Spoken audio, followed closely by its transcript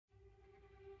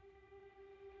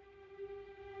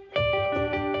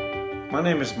My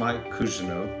name is Mike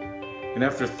Cousineau, and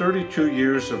after 32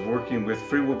 years of working with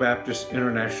Free Will Baptist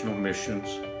International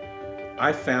Missions,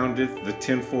 I founded the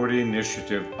 1040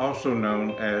 Initiative, also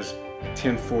known as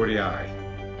 1040I.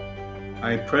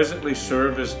 I presently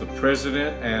serve as the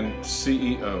President and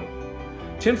CEO.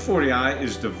 1040I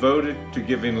is devoted to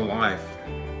giving life,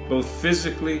 both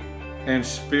physically and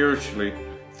spiritually,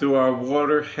 through our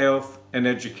water, health, and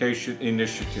education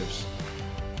initiatives.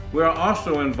 We are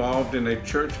also involved in a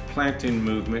church planting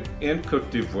movement in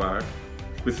Côte d'Ivoire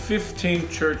with 15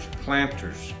 church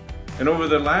planters. And over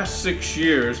the last 6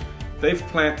 years, they've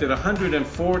planted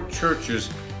 104 churches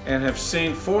and have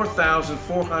seen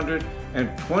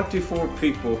 4,424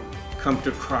 people come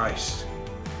to Christ.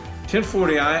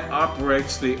 1040I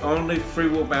operates the only Free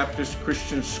Will Baptist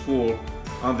Christian school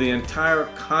on the entire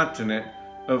continent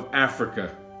of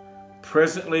Africa,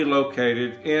 presently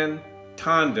located in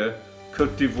Tanda,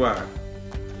 Côte d'Ivoire.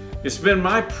 It's been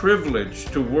my privilege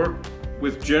to work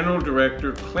with General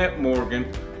Director Clint Morgan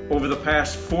over the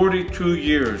past 42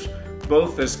 years,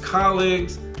 both as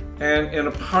colleagues and in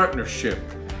a partnership.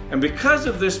 And because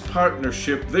of this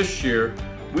partnership this year,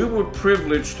 we were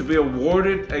privileged to be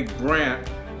awarded a grant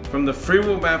from the Free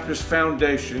Will Baptist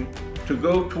Foundation to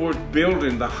go toward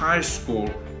building the high school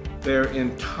there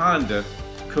in Tanda,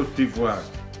 Côte d'Ivoire.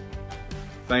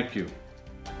 Thank you.